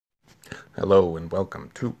Hello and welcome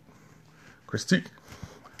to Christique,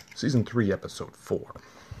 Season 3, Episode 4.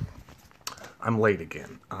 I'm late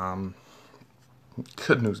again.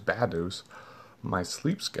 Good news, bad news. My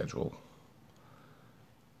sleep schedule,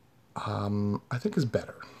 I think is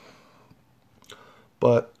better.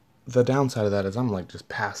 But the downside of that is I'm just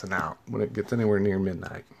passing out when it gets anywhere near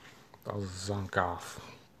midnight. I'll zonk off.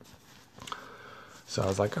 So I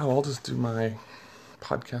was like, I'll just do my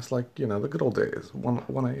podcast the good old days, 1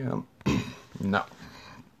 a.m. No.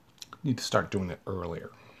 Need to start doing it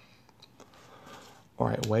earlier.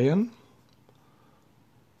 Alright, weigh-in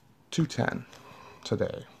 210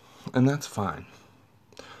 today. And that's fine.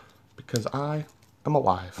 Because I am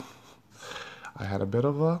alive. I had a bit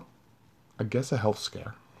of a health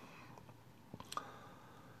scare.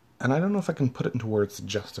 And I don't know if I can put it into words to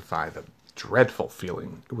justify the dreadful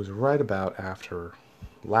feeling. It was right about after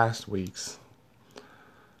last week's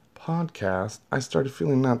podcast, I started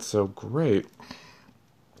feeling not so great.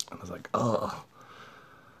 I was like, ugh.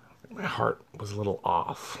 My heart was a little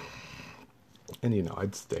off. And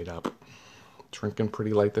I'd stayed up drinking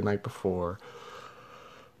pretty late the night before.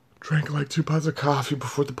 Drank 2 pots of coffee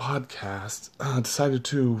before the podcast. I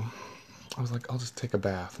was like, I'll just take a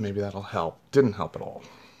bath. Maybe that'll help. Didn't help at all.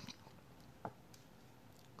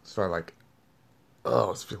 So I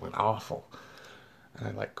was feeling awful.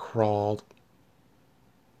 And I crawled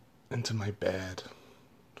into my bed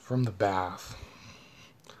from the bath.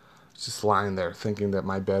 Just lying there thinking that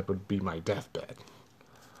my bed would be my deathbed.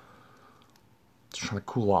 Just trying to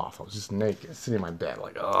cool off. I was just naked, sitting in my bed,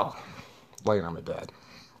 laying on my bed.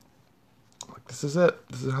 This is it.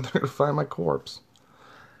 This is how they're going to find my corpse.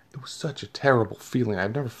 It was such a terrible feeling.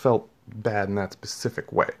 I've never felt bad in that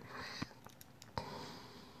specific way.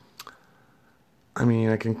 I mean,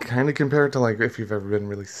 I can kind of compare it to if you've ever been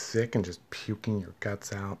really sick and just puking your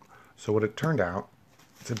guts out. So what it turned out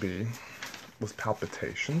to be was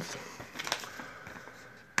palpitations.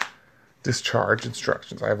 Discharge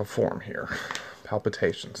instructions. I have a form here.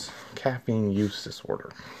 Palpitations. Caffeine use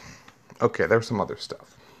disorder. Okay, there's some other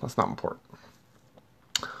stuff. That's not important.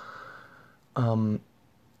 And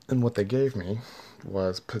what they gave me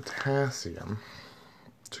was potassium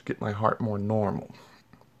to get my heart more normal.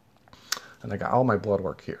 And I got all my blood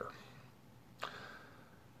work here.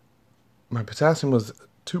 My potassium was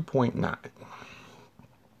 2.9.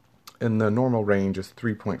 And the normal range is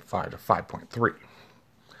 3.5 to 5.3.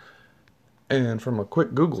 And from a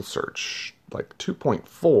quick Google search,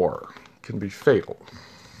 2.4 can be fatal.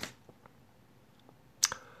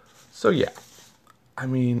 So yeah, I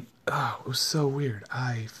mean, it was so weird.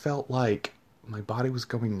 I felt like my body was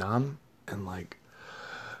going numb and I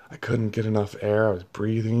couldn't get enough air. I was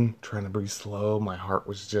breathing, trying to breathe slow. My heart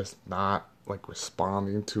was just not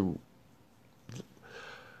responding to,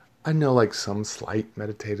 I know some slight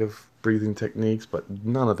meditative breathing techniques, but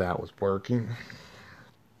none of that was working.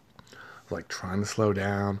 I was trying to slow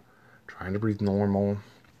down, trying to breathe normal.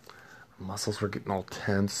 My muscles were getting all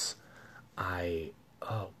tense.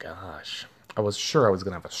 Oh gosh. I was sure I was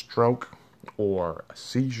going to have a stroke or a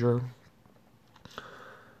seizure.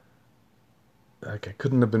 I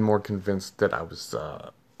couldn't have been more convinced that I was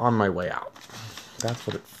on my way out. That's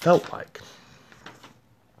what it felt like.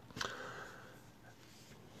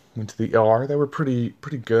 Went to the ER. They were pretty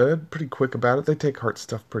good, pretty quick about it. They take heart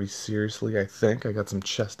stuff pretty seriously, I think. I got some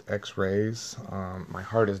chest x-rays. My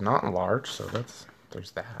heart is not enlarged, so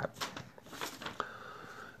there's that.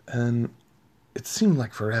 And it seemed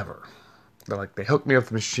like forever. They hooked me up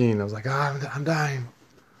the machine. I was like, I'm dying.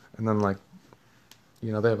 And then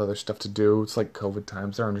they have other stuff to do. It's COVID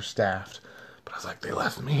times. They're understaffed. But I was they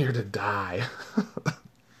left me here to die.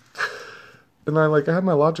 And I had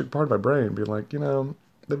my logic part of my brain being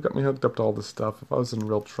they've got me hooked up to all this stuff. If I was in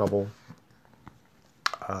real trouble,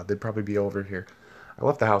 they'd probably be over here. I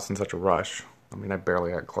left the house in such a rush. I mean, I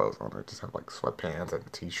barely had clothes on. I just had sweatpants and a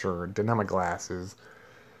t-shirt. Didn't have my glasses.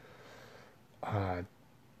 I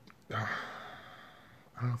don't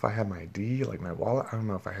know if I had my ID, my wallet. I don't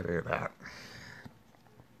know if I had any of that.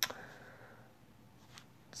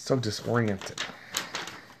 So disoriented.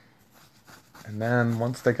 And then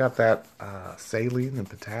once they got that saline and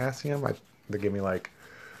potassium, they gave me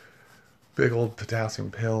big old potassium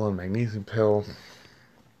pill and magnesium pill,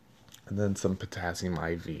 and then some potassium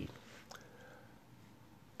IV.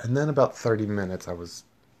 And then about 30 minutes, I was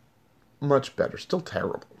much better. Still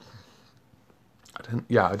terrible. I didn't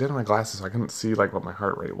have my glasses, so I couldn't see what my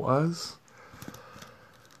heart rate was.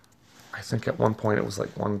 I think at one point it was I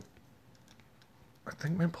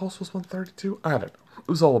think my pulse was 132. I don't know. It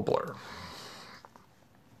was all a blur.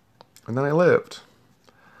 And then I lived.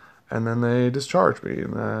 And then they discharge me,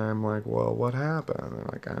 and I'm like, well, what happened? And they're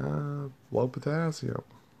like, low potassium.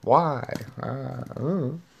 Why?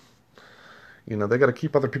 They got to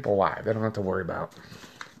keep other people alive. They don't have to worry about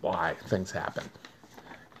why things happen.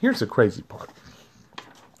 Here's the crazy part.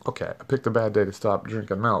 Okay, I picked a bad day to stop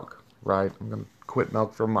drinking milk, right? I'm going to quit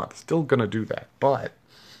milk for a month. Still going to do that. But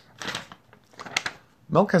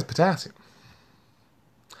milk has potassium.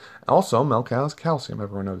 Also, milk has calcium.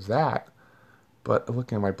 Everyone knows that. But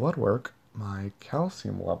looking at my blood work, my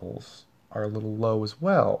calcium levels are a little low as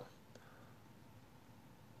well.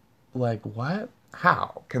 Like, what?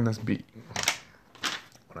 How can this be?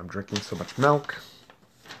 When I'm drinking so much milk,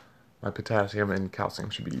 my potassium and calcium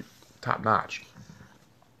should be top notch.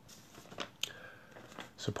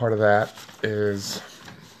 So part of that is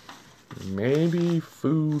maybe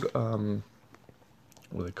food,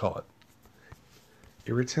 what do they call it?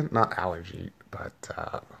 Irritant, not allergy, but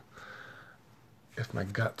if my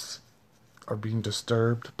guts are being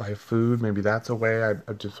disturbed by food, maybe that's a way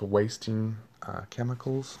I'm just wasting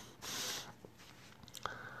chemicals.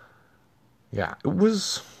 Yeah, it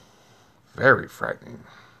was very frightening.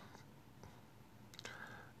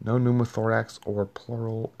 No pneumothorax or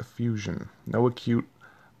pleural effusion. No acute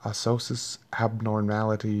osmosis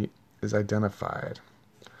abnormality is identified.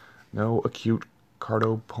 No acute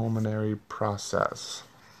cardiopulmonary process.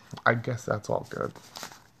 I guess that's all good.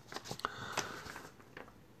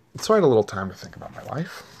 So I had a little time to think about my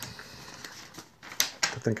life.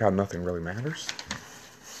 To think how nothing really matters.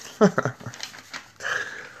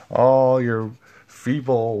 All your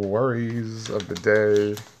feeble worries of the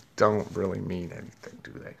day don't really mean anything,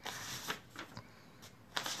 do they?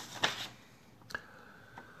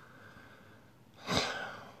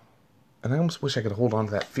 And I almost wish I could hold on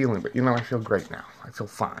to that feeling, but I feel great now. I feel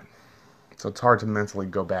fine. So it's hard to mentally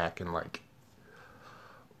go back and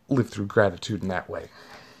live through gratitude in that way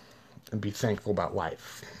and be thankful about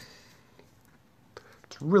life.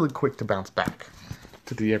 It's really quick to bounce back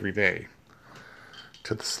to the everyday,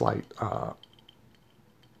 to the slight, I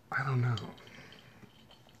don't know,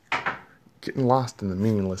 getting lost in the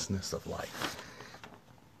meaninglessness of life.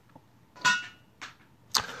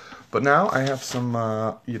 But now I have some,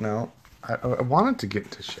 I wanted to get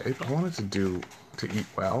into shape. I wanted to eat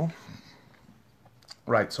well.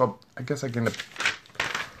 Right, so I guess I gained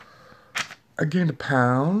a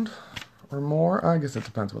pound or more. I guess it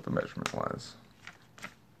depends what the measurement was.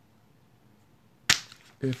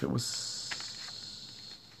 If it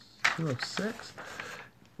was 206,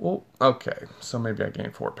 well, okay, so maybe I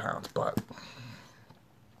gained 4 pounds, but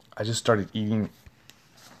I just started eating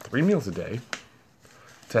 3 meals a day.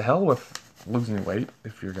 To hell with losing weight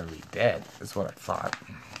if you're going to be dead, is what I thought.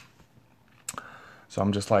 So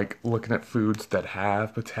I'm just looking at foods that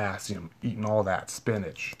have potassium, eating all that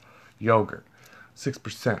spinach, yogurt,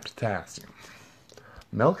 6% potassium.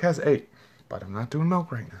 Milk has 8, but I'm not doing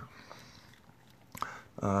milk right now.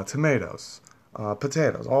 Tomatoes,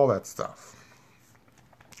 potatoes, all that stuff.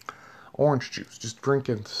 Orange juice, just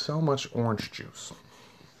drinking so much orange juice.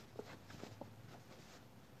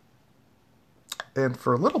 And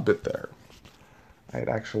for a little bit there, I had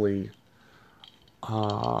actually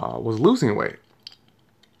was losing weight.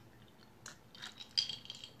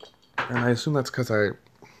 And I assume that's because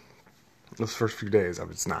those first few days, I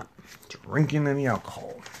was not drinking any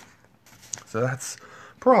alcohol. So that's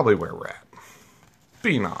probably where we're at.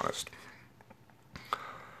 Being honest.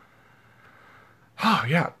 Oh,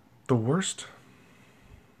 yeah. The worst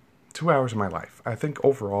 2 hours of my life. I think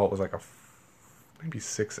overall it was maybe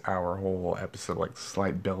 6-hour whole episode,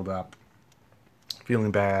 slight build up.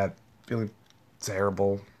 Feeling bad. Feeling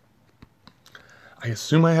terrible. I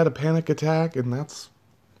assume I had a panic attack, and that's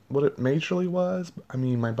what it majorly was. I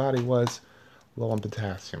mean, my body was low on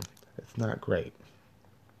potassium. It's not great.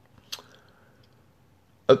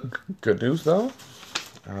 Good news, though.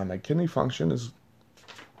 My kidney function is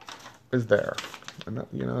there. And that,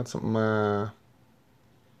 that's something. I'm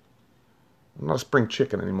not a spring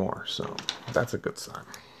chicken anymore, so that's a good sign.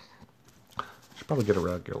 Should probably get a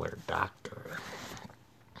regular doctor.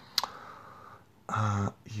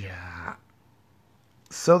 Yeah.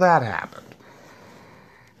 So that happened.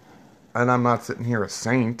 And I'm not sitting here a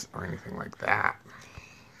saint or anything like that.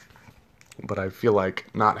 But I feel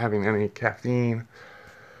like not having any caffeine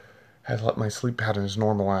has let my sleep patterns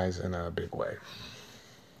normalize in a big way.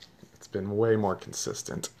 It's been way more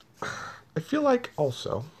consistent. I feel like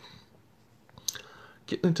also,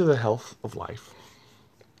 getting into the health of life,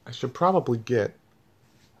 I should probably get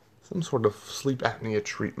some sort of sleep apnea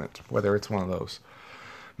treatment, whether it's one of those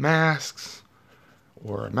masks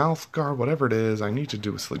or a mouth guard, whatever it is. I need to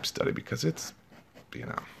do a sleep study because it's,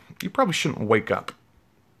 you probably shouldn't wake up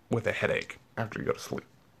with a headache after you go to sleep.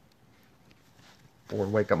 Or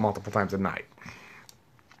wake up multiple times a night.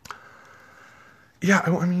 Yeah,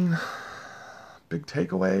 I mean, big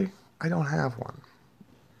takeaway, I don't have one.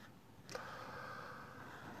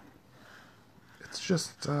 It's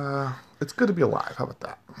just, it's good to be alive. How about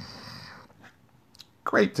that?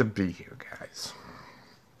 Great to be here, guys.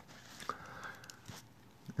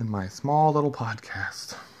 In my small little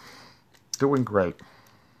podcast. Doing great.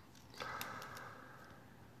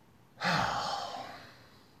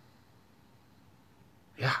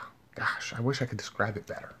 Yeah, gosh, I wish I could describe it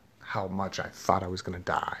better. How much I thought I was going to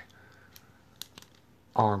die.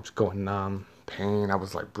 Arms going numb, pain. I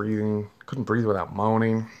was like breathing, couldn't breathe without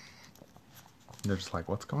moaning. They're just like,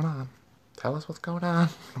 what's going on? Tell us what's going on.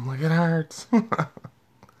 I'm like, it hurts.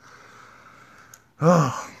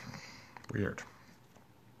 Oh, weird.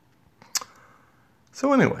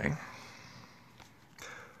 So anyway,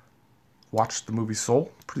 watched the movie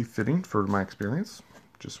Soul. Pretty fitting for my experience.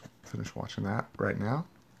 Just finished watching that right now.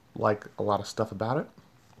 Like a lot of stuff about it.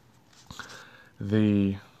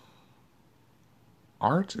 The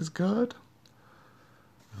art is good.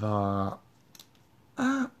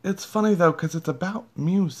 It's funny though, because it's about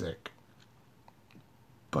music.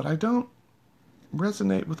 But I don't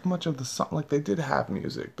resonate with much of the song. Like, they did have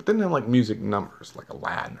music, but they didn't have like music numbers like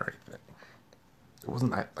Aladdin or anything. It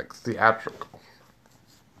wasn't that like theatrical.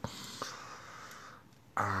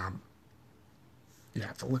 Yeah,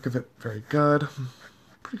 the look of it, very good.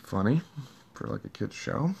 Pretty funny for like a kid's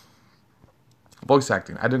show. Voice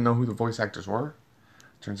acting. I didn't know who the voice actors were.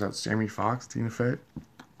 Turns out it's Jamie Foxx, Tina Fey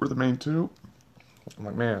were the main two. I'm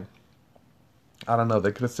like, man, I don't know.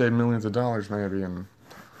 They could have saved millions of dollars maybe and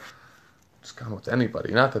just gone with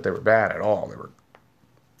anybody. Not that they were bad at all. They were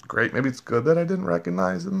great. Maybe it's good that I didn't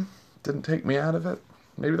recognize them. Didn't take me out of it.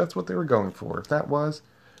 Maybe that's what they were going for. If that was,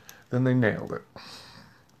 then they nailed it.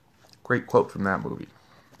 Great quote from that movie.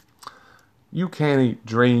 You can't eat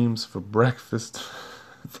dreams for breakfast.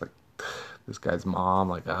 It's like this guy's mom,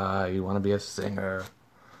 like, you want to be a singer.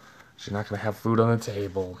 She's not going to have food on the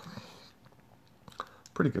table.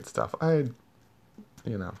 Pretty good stuff. If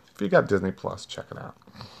you got Disney Plus, check it out.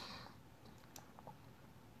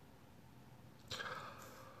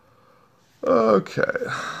 Okay.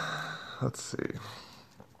 Let's see.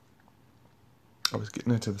 I was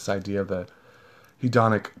getting into this idea of the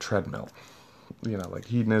hedonic treadmill. Like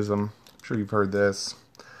hedonism. I'm sure you've heard this.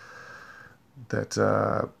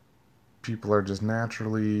 That people are just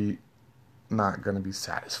naturally not going to be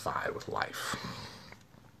satisfied with life.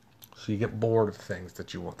 So you get bored of things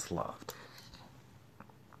that you once loved.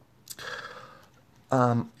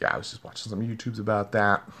 I was just watching some YouTubes about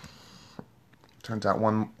that. Turns out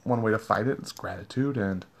one way to fight it is gratitude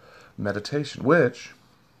and meditation, which,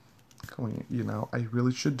 I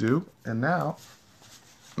really should do. And now,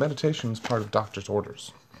 meditation is part of doctor's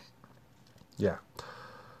orders. Yeah.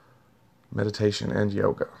 Meditation and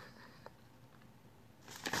yoga.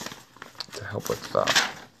 To help with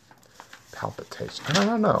palpitation. I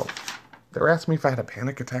don't know. They were asking me if I had a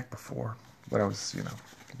panic attack before. When I was,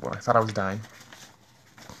 when I thought I was dying.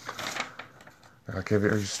 They're like,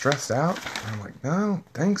 are you stressed out? And I'm like, no, I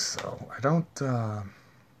don't think so. I don't,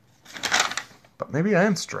 but maybe I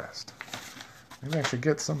am stressed. Maybe I should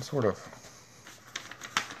get some sort of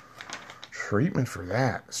treatment for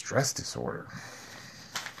that. Stress disorder.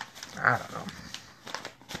 I don't know.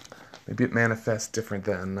 Maybe it manifests different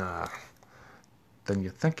than you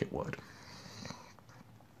think it would.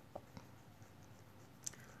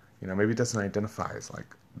 Maybe it doesn't identify as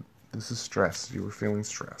like, this is stress. You were feeling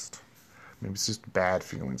stressed. Maybe it's just bad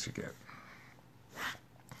feelings you get.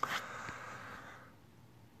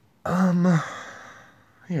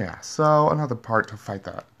 Yeah, so another part to fight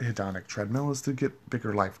the hedonic treadmill is to get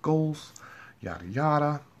bigger life goals, yada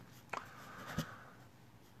yada.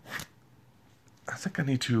 I think I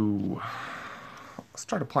need to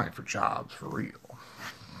start applying for jobs for real.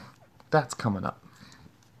 That's coming up.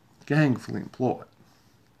 Gainfully employed.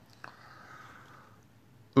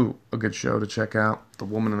 Ooh, a good show to check out. The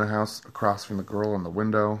Woman in the House Across from the Girl in the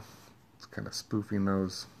Window. It's kind of spoofing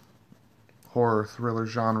those horror thriller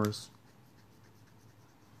genres.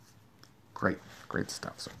 Great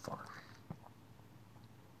stuff so far.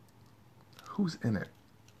 Who's in it?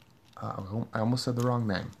 I almost said the wrong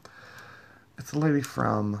name. It's the lady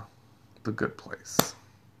from The Good Place.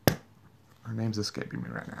 Her name's escaping me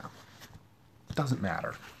right now. Doesn't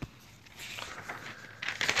matter.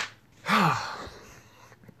 I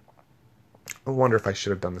wonder if I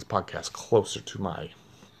should have done this podcast closer to my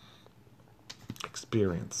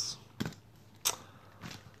experience.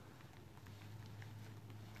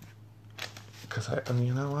 Because I mean,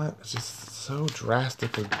 you know what? It's just so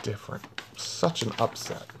drastically different. Such an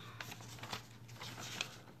upset.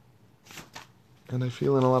 And I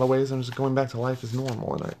feel in a lot of ways I'm just going back to life as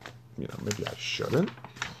normal, and maybe I shouldn't.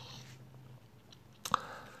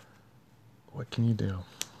 What can you do?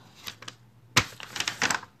 Trying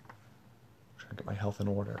to get my health in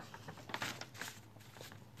order.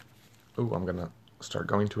 Ooh, I'm gonna start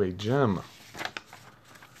going to a gym.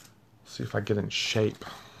 See if I get in shape.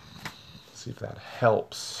 See if that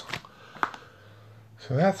helps.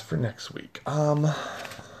 So that's for next week. I'll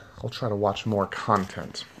try to watch more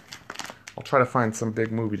content. I'll try to find some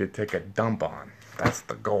big movie to take a dump on. That's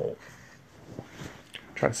the goal.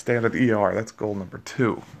 Try to stay out of the ER. That's goal number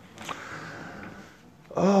 2.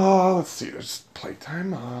 Let's see. There's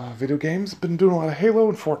playtime. Video games. Been doing a lot of Halo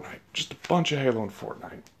and Fortnite. Just a bunch of Halo and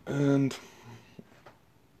Fortnite. And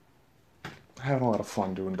having a lot of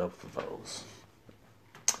fun doing both of those.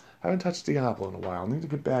 Haven't touched Diablo in a while. Need to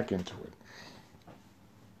get back into it.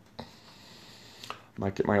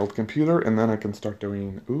 Might get my old computer, and then I can start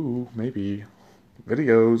doing, maybe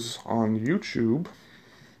videos on YouTube,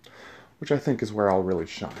 which I think is where I'll really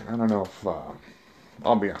shine. I don't know if,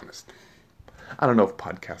 I'll be honest, I don't know if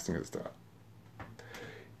podcasting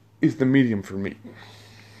is the medium for me.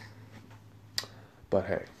 But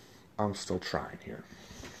hey, I'm still trying here.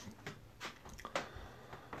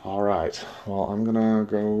 Alright, well, I'm gonna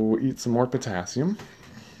go eat some more potassium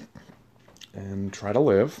and try to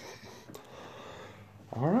live.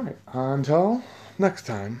 Alright, until next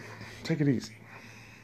time, take it easy.